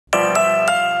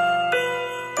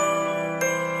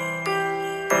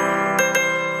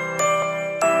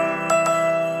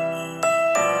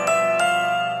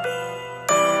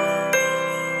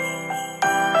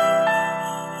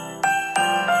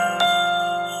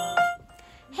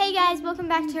guys, welcome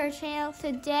back to our channel.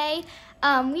 Today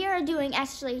we are doing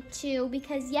actually 2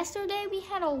 because yesterday we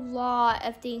had a lot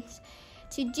of things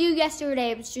to do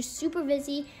yesterday. It was just super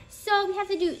busy, so we have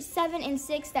to do 7 and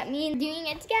 6. That means doing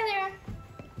it together.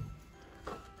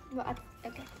 Well,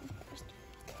 okay, first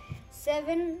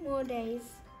 7 more days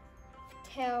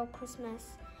till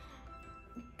Christmas.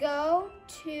 Go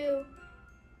to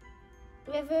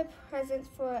river presents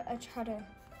for each other.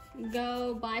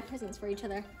 Go buy presents for each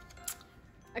other.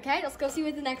 Okay, let's go see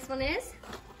what the next one is.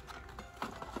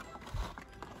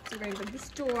 So we're gonna go to the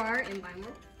store and buy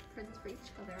more presents for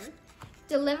each other.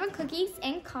 Deliver cookies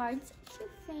and cards to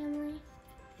family.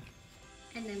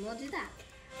 And then we'll do that.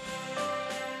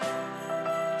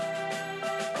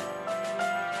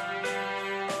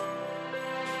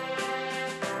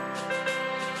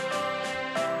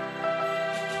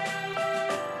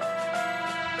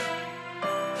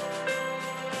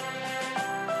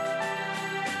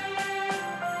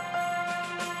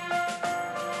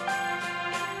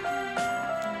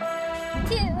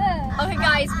 Okay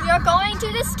guys, we are going to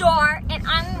the store and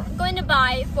I'm going to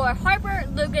buy for Harper,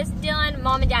 Lucas, Dylan,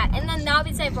 Mom and Dad. And then that'll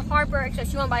be the same for Harper, except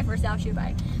she won't buy for herself, she'll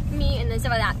buy for me and then stuff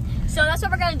like that. So that's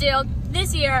what we're gonna do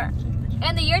this year.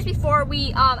 And the years before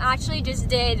we actually just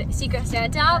did Secret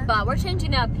Santa, but we're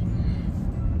changing up.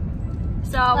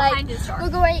 So we're heading to the store. We're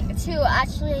going to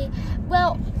actually,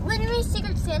 well, literally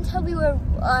Secret Santa we were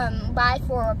buy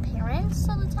for our parents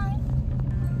all the time.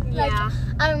 Yeah. Like,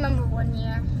 I remember one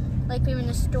year. Like we were in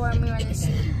the store and we were in this,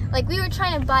 like we were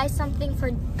trying to buy something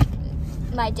for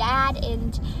my dad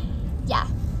and yeah.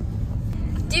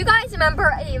 Do you guys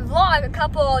remember a vlog a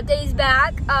couple days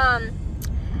back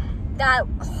that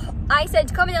I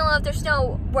said comment down below if there's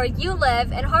snow where you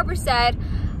live, and Harper said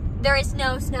there is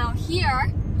no snow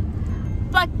here.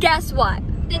 But guess what?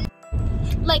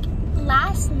 Like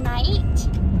last night,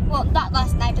 well not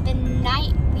last night, but the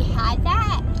night we had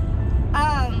that,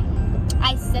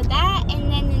 I said that,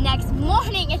 and then the next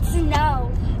morning it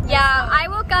snowed. Yeah, I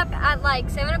woke up at like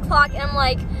 7 o'clock and I'm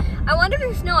like, I wonder if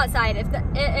there's snow outside. If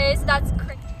it is, that's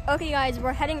crazy. Okay guys,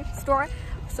 we're heading to the store.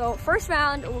 So first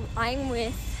round, I'm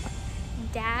with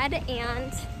Dad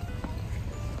and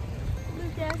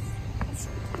Lucas.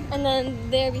 And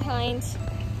then they're behind.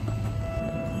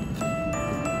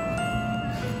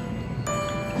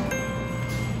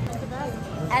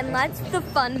 And let the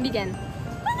fun begin.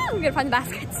 We're gonna find the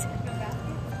baskets.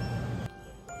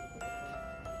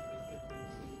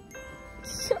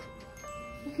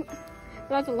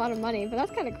 That's a lot of money, but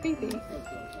that's kind of creepy.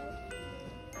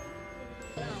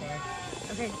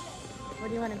 Okay, where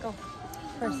do you want to go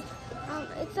first?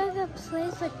 It's like a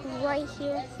place like right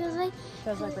here. Feels like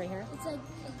right here? It's like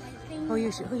Who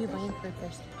you buying for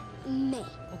first? me.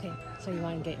 Okay, so you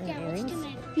want to get your earrings?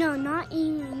 No, not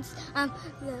earrings.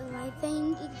 The right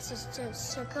thing, it's just a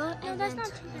circle. No, that's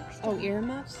not. Oh,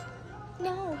 earmuffs?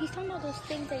 No, he's talking about those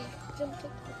things that you don't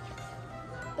take pictures.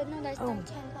 But no, that's like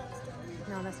 $10.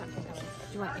 No, that's not $10.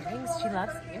 Do you want earrings? She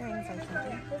loves earrings or something. I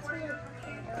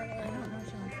don't know if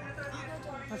she wants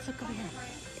that. Let's look over here.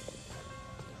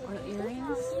 Or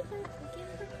earrings?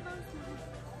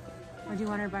 Or do you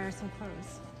want her to buy her some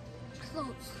clothes?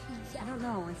 Clothes. I don't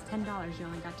know. It's $10 you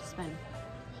only got to spend.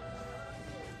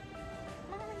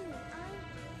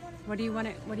 What do you want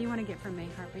to get for May,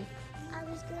 Harvey? I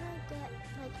was gonna get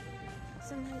like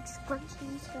some like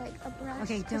scrunchies, like a brush.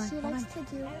 Okay, Dylan, she hold likes on.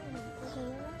 to do hair.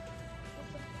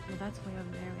 Well, that's way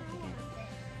over there with the gift.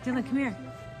 Dylan, come here.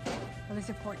 Well, these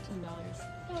are $14.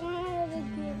 I wanted to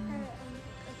give her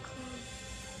a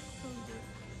clothes.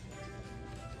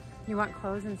 You want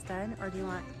clothes instead, or do you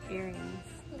want earrings?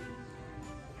 Yeah.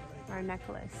 Or a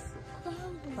necklace? Clothes.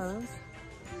 Clothes?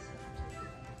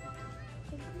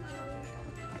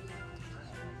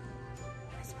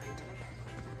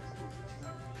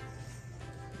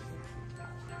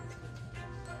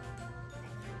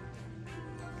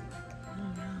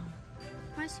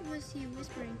 Why was he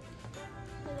whispering?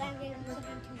 Because I'm going to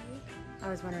something to you. I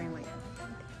was wondering what.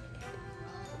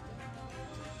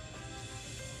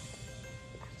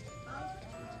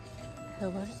 The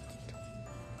what?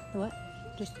 The what?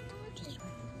 Just.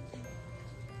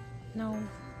 No.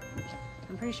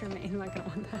 I'm pretty sure May's not gonna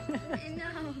want that.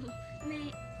 No,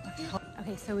 May.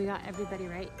 Okay, so we got everybody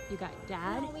right. You got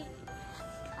Dad. No,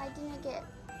 I didn't get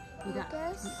You got.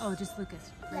 Lucas. Oh, just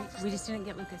Lucas, right? Yeah. We just didn't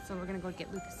get Lucas, so we're gonna go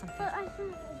get Lucas something. But I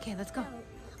found. Okay, let's go.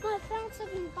 Well, I found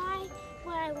something by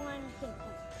what I wanted to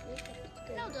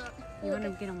get. No, don't. You want to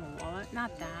get him a wallet?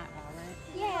 Not that wallet.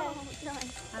 Yeah. No,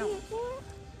 I don't.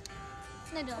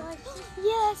 No, don't.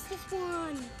 Yes, this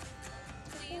one.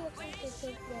 It looks like this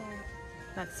is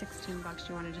That's $16.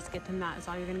 You want to just get them that? Is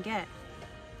all you're gonna get.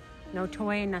 No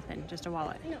toy, nothing, just a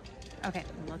wallet. No. Okay,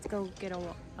 let's go get a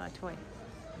toy.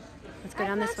 Let's go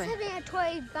down this way. having a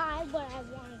toy, buy what I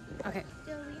want. Okay.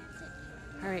 So we have to...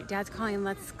 All right, Dad's calling.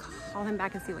 Let's call him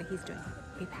back and see what he's doing.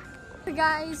 Be back. Okay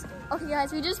guys,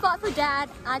 we just bought for Dad.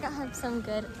 I got him some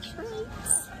good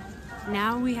treats.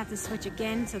 Now we have to switch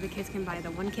again so the kids can buy the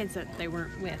one kids that they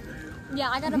weren't with. Yeah,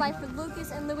 I gotta buy for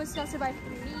Lucas, and Lucas has to buy for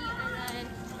me, and then...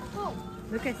 Oh,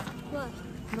 Lucas, what?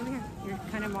 come over here. You're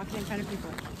kind of walking in front of people.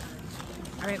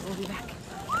 All right, we'll be back.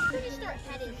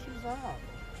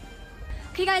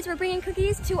 Okay guys, we're bringing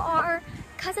cookies to our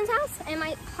cousin's house, and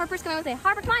my Harper's coming with me.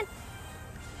 Harper, come on.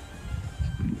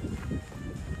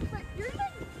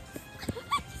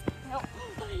 No.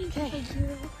 Okay.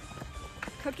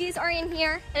 Cookies are in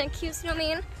here, and a cute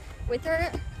snowman with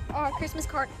her Christmas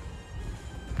card.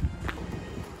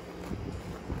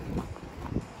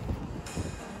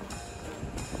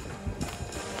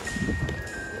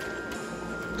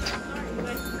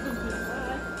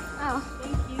 Oh.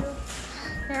 Thank you.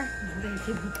 There. Thank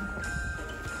you.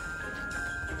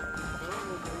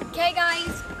 Okay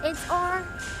guys, it's our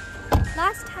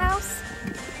last house.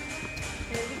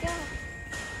 Here we go.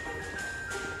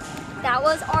 That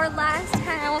was our last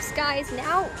house, guys.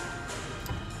 Now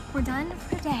we're done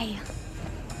for the day.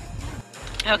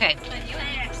 Okay,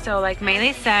 so like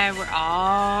Maylee said, we're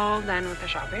all done with the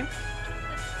shopping.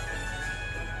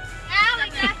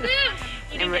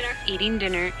 And we're eating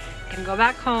dinner. Gonna go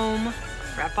back home,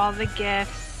 wrap all the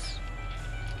gifts,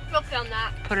 We'll film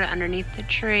that. put it underneath the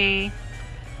tree.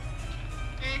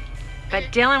 But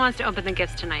Dylan wants to open the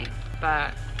gifts tonight,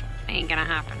 but ain't gonna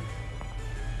happen.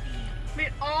 We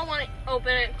all want to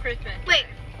open it Christmas. Wait.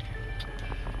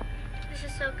 This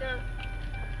is so good.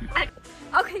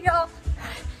 Okay, y'all.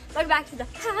 Welcome back to the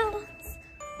house.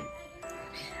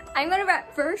 I'm gonna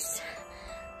wrap first,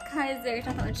 because there's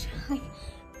not that much.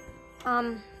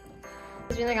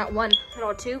 We only got one,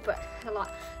 not two, but a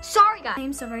lot. Sorry, guys.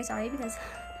 I'm so very sorry because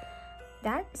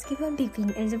that is keep on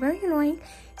beeping and it's very annoying.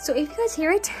 So if you guys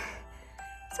hear it,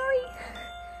 sorry.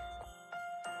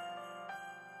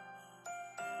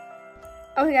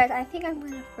 Okay, guys, I think I'm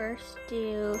gonna first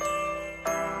do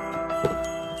my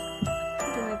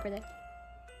birthday.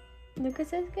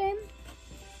 Lucas's game.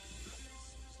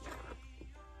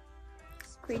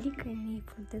 Greedy Granny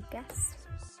for Lucas.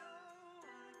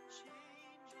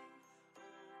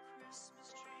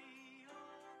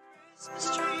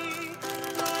 Christmas tree,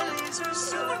 my leaves are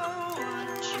so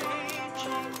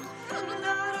unchanging.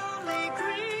 Not only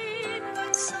green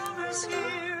when summer's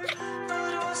here,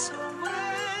 but also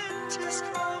when 'tis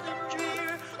cold and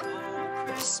drear. Oh,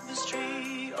 Christmas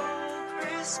tree,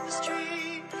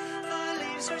 my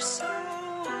leaves are so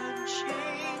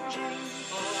unchanging.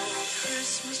 Oh,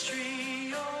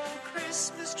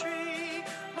 Christmas tree,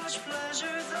 much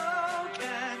pleasure thou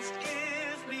canst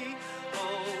give me.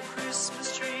 Oh,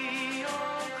 Christmas tree,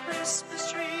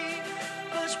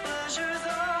 much pleasure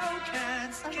thou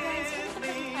canst give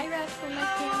me. I wrapped for my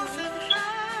family.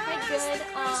 Quite good.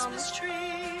 Christmas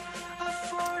tree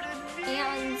afforded me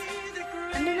And the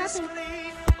I'm doing nothing.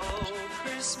 Oh,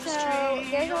 Christmas So tree,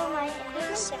 there's all my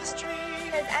Christmas tree,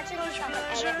 because actually it's not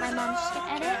gonna edit. My mom's just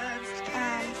gonna edit.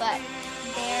 But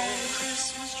there's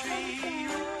Christmas tree,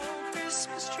 oh,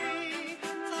 Christmas tree,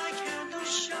 thy candle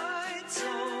shines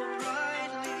so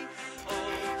brightly. Oh,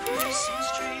 Christmas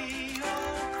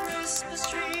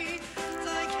tree,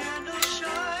 thy candle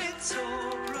shines so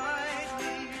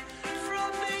brightly.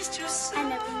 From base to I never sun,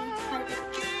 knew how to do it.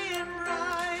 gay and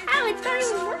bright. Oh, it's not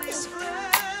even working. Splendor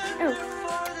Oh.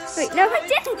 for the Wait, no, I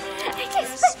didn't. I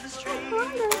just Christmas put tree, my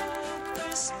phone oh,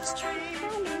 Christmas tree.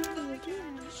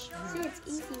 See, it's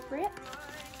easy, Rip.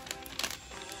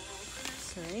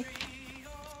 Sorry.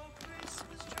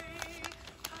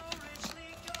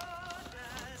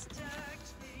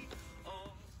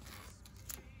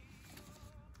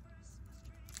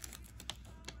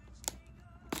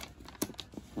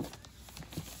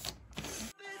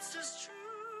 It's just true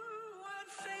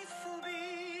and faithful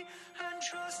be, and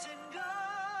trust in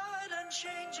God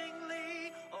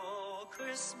unchangingly. Oh,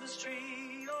 Christmas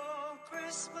tree,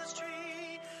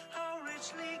 how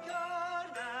richly God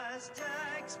has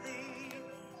decked thee.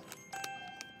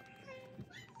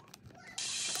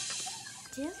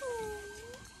 Dylan.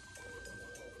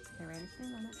 You ready for a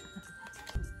minute?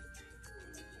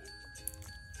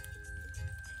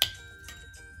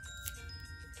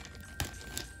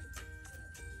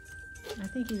 I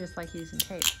think you just like using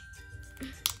tape.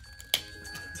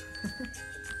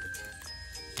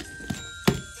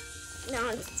 No,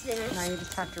 it's finished. Now you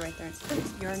just have to write there.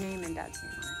 Put your name and Dad's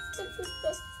name on it.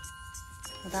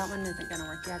 Well, that one isn't gonna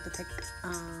work. You have to pick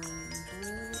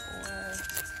blue or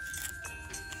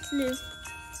blue.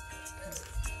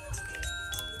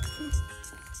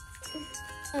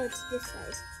 Oh, it's this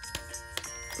side.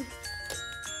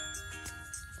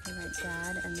 Okay, write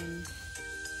Dad and then.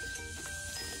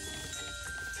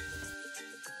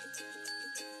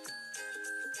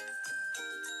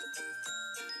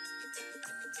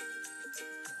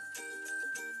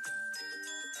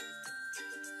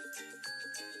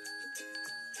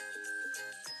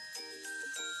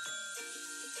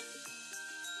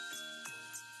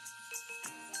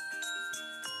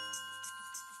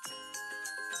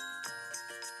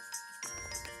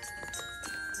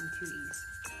 And 2 E's.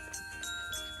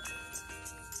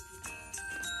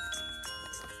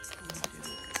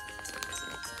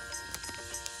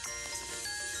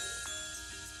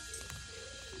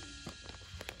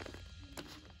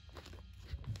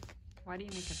 Why do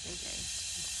you make a big A?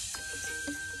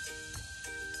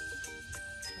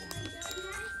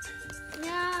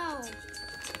 No.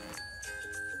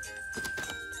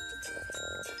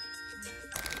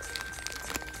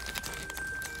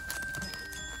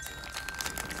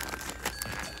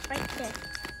 Right there.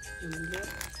 You want me to do it?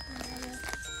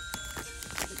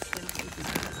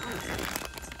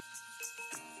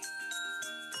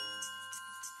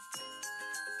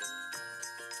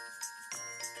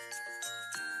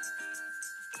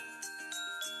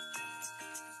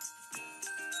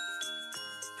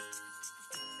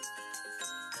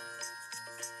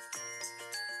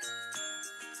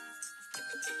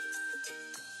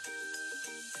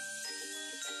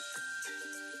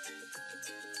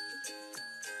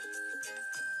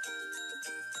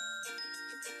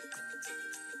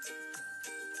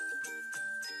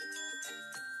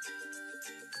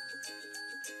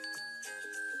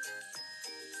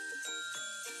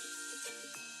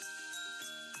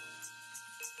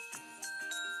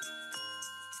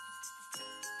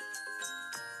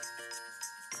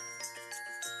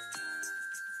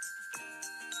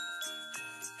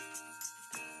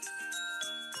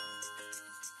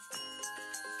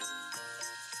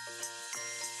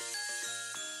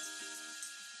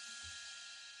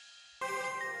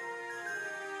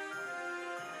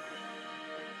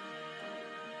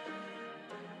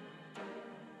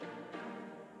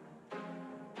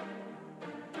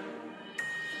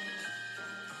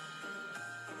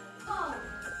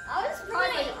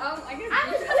 I guess I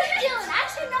was with Dylan. I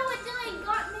should know what Dylan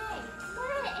got me. What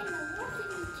in the world did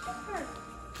you give her?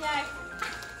 Jack,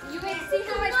 you would see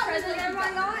how much present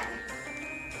everyone got?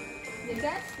 Did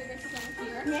that? Did this come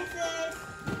here? Mrs.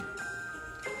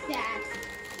 Dad.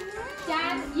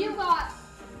 Dad, you got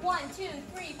 1, 2,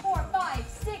 3, 4, 5,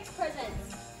 6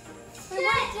 presents. For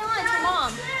what, Dylan? For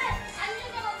Mom.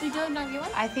 Did Dylan not get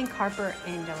one? I think Harper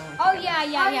and Dylan went Oh,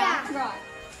 together. yeah. Right.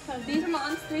 So these are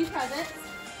Mom's 3 presents.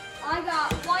 I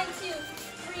got 1, 2,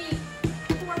 3,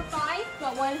 4, 5.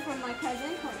 Got one from my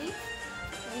cousin, Courtney.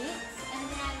 Thanks. And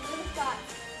then Luke got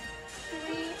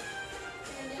 3.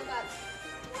 And then Neil got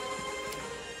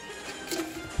 1.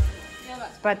 Neil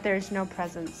got 2. But there's no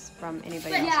presents from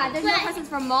anybody else. Yeah, there's no presents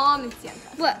from Mom and Santa.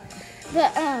 What?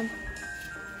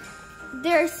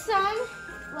 There's some,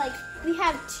 like, we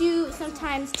have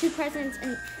sometimes two presents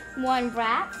and one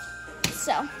wrapped.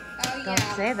 So. Oh, yeah.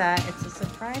 Don't say that. It's a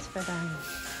surprise for them.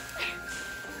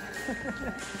 All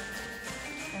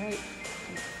right.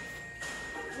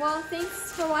 Well,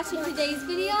 thanks for watching today's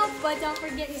video, but don't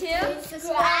forget to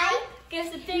Subscribe, give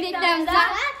us a big thumbs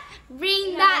up,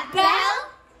 ring that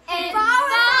bell, and follow